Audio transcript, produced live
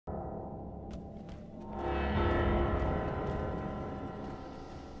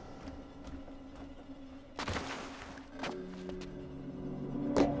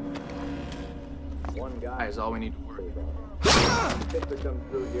guy is all we need to worry about.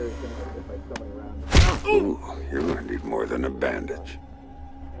 Ooh, you're gonna need more than a bandage.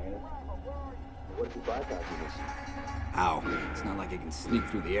 Ow. It's not like I can sneak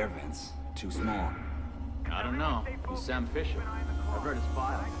through the air vents. Too small. I don't know. Who's Sam Fisher? I've read his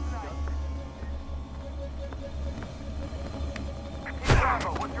file.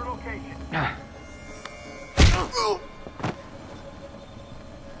 Chicago, what's your location?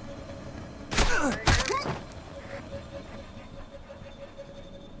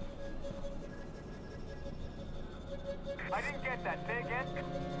 I didn't get that. Say again.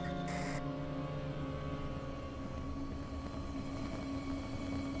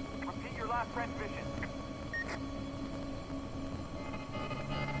 Repeat your last transmission.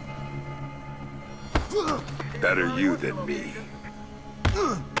 Better you than me.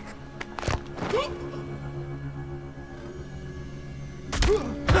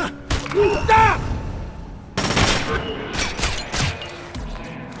 Stop!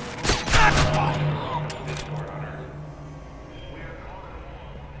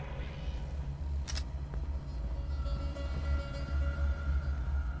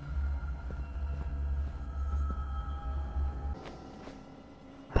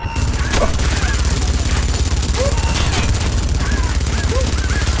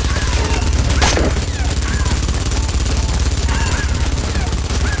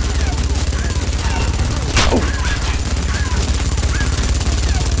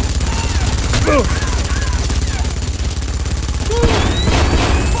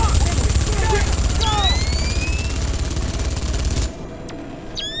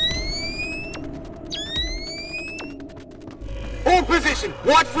 Hold position!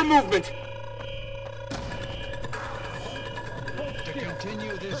 Watch for movement!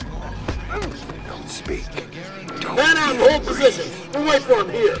 Don't speak. Don't. Man out and hold position! We'll wait for him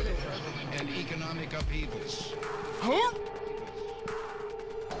here! And economic upheavals.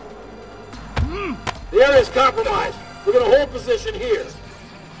 The area's compromised. We're gonna hold position here.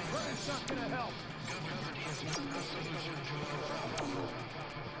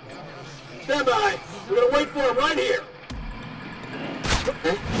 Stand by. We're gonna wait for him right here.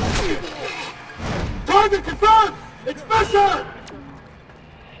 Target confirmed! It's Fisher!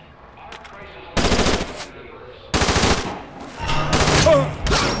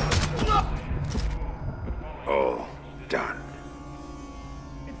 All done.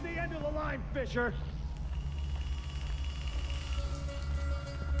 It's the end of the line, Fisher.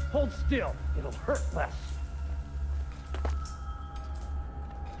 Hold still. It'll hurt less.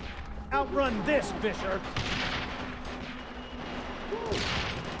 Outrun this, Fisher.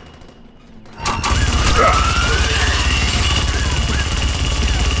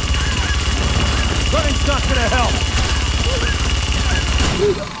 Running's not gonna help.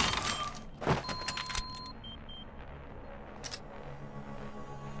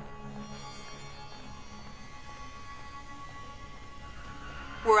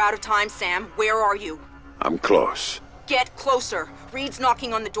 We're out of time, Sam. Where are you? I'm close. Get closer. Reed's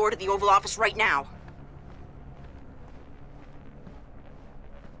knocking on the door to the Oval Office right now.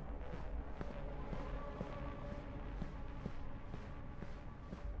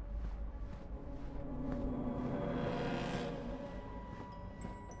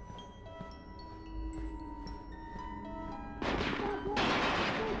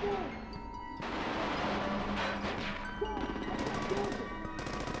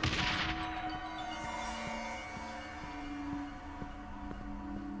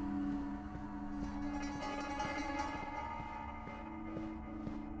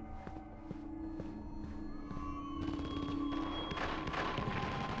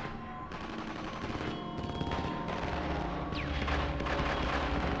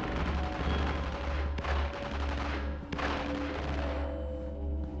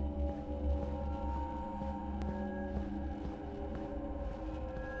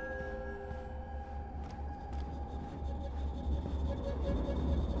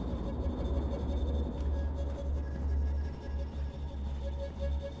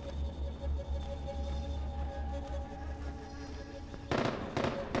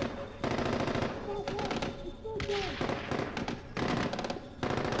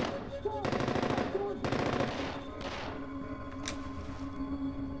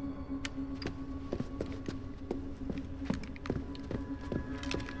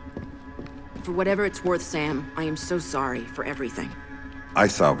 For whatever it's worth, Sam, I am so sorry for everything. I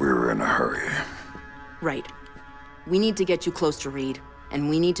thought we were in a hurry. Right. We need to get you close to Reed, and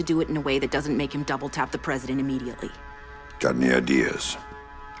we need to do it in a way that doesn't make him double-tap the president immediately. Got any ideas?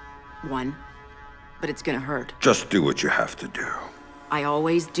 One. But it's gonna hurt. Just do what you have to do. I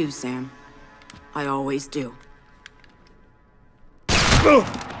always do, Sam. I always do.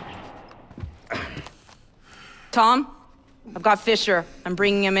 Tom? I've got Fisher. I'm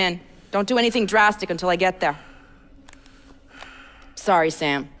bringing him in. Don't do anything drastic until I get there. Sorry,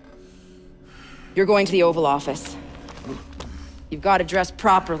 Sam. You're going to the Oval Office. You've got to dress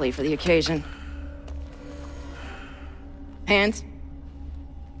properly for the occasion. Hands?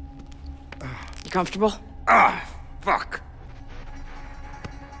 You comfortable? Fuck.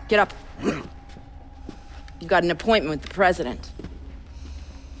 Get up. You've got an appointment with the president.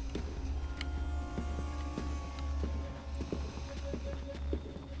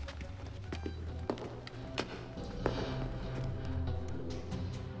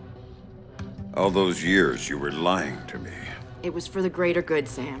 All those years you were lying to me. It was for the greater good,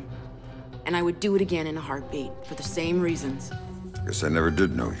 Sam. And I would do it again in a heartbeat, for the same reasons. Guess I never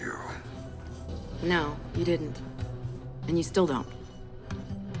did know you. No, you didn't. And you still don't.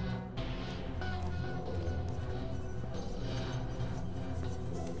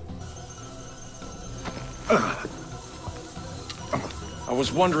 I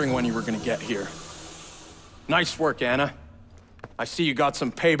was wondering when you were gonna get here. Nice work, Anna. I see you got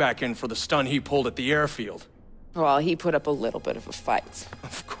some payback in for the stun he pulled at the airfield. Well, he put up a little bit of a fight.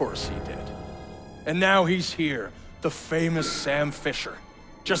 Of course he did. And now he's here, the famous Sam Fisher,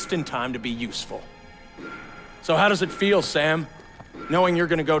 just in time to be useful. So how does it feel, Sam? Knowing you're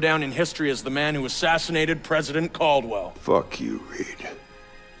gonna go down in history as the man who assassinated President Caldwell. Fuck you, Reed.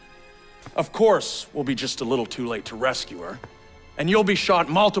 Of course, we'll be just a little too late to rescue her. And you'll be shot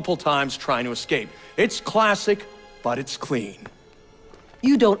multiple times trying to escape. It's classic, but it's clean.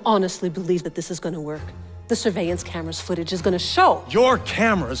 You don't honestly believe that this is gonna work. The surveillance cameras footage is gonna show. Your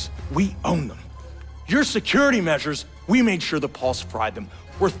cameras, we own them. Your security measures, we made sure the Pulse fried them.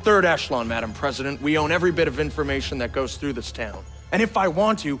 We're third echelon, Madam President. We own every bit of information that goes through this town. And if I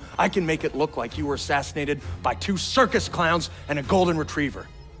want to, I can make it look like you were assassinated by 2 circus clowns and a golden retriever.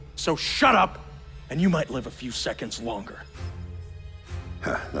 So shut up, and you might live a few seconds longer.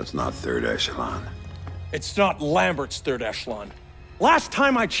 That's not third echelon. It's not Lambert's third echelon. Last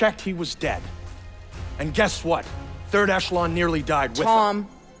time I checked, he was dead. And guess what? Third echelon nearly died with him. Tom.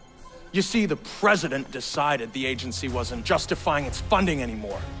 You see, the president decided the agency wasn't justifying its funding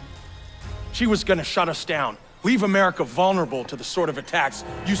anymore. She was gonna shut us down, leave America vulnerable to the sort of attacks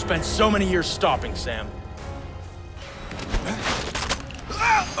you spent so many years stopping, Sam.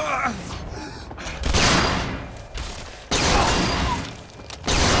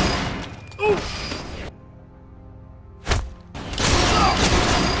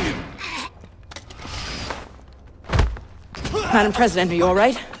 Madam President, are you all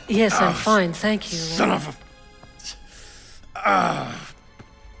right? Yes, I'm fine, thank you. Son of a...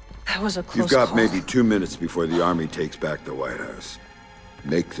 That was a close You've got call. maybe 2 minutes before the army takes back the White House.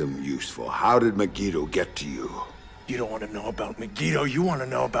 Make them useful. How did Megiddo get to you? You don't want to know about Megiddo, you want to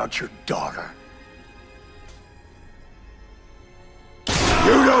know about your daughter.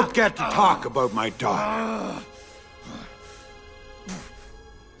 You don't get to talk about my daughter. You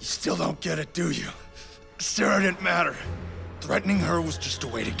still don't get it, do you? Sarah didn't matter. Threatening her was just a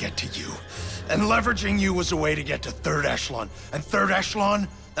way to get to you. And leveraging you was a way to get to third echelon. And third echelon,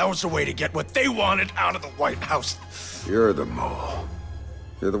 that was a way to get what they wanted out of the White House. You're the mole.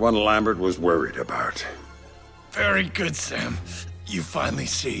 You're the one Lambert was worried about. Very good, Sam. You finally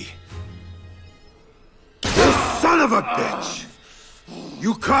see. You son of a bitch!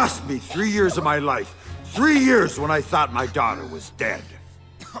 You cost me 3 years of my life. 3 years when I thought my daughter was dead.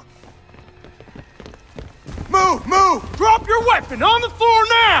 Move! Move! Drop your weapon on the floor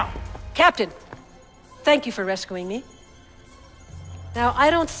now! Captain, thank you for rescuing me. Now, I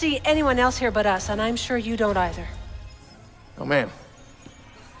don't see anyone else here but us, and I'm sure you don't either. Oh, ma'am.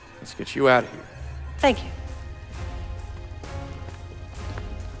 Let's get you out of here. Thank you.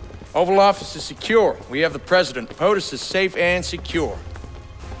 Oval Office is secure. We have the president. POTUS is safe and secure.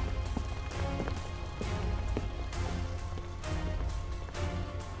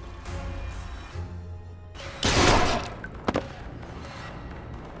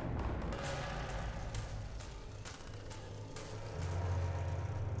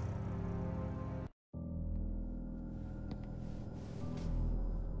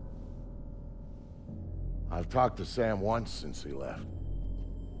 I've talked to Sam once since he left.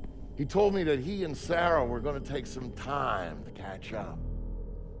 He told me that he and Sarah were going to take some time to catch up.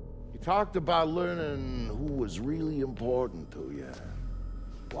 He talked about learning who was really important to you,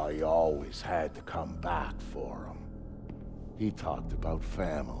 why you always had to come back for him. He talked about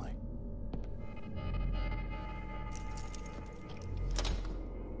family.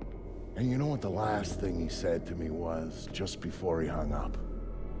 And you know what the last thing he said to me was, just before he hung up?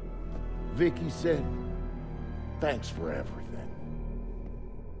 Vicky said, thanks for everything.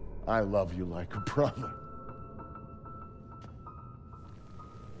 I love you like a brother.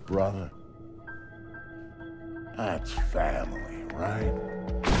 Brother, that's family, right?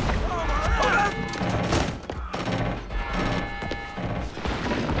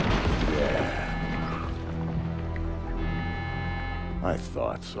 Yeah. I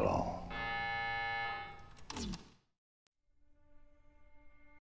thought so.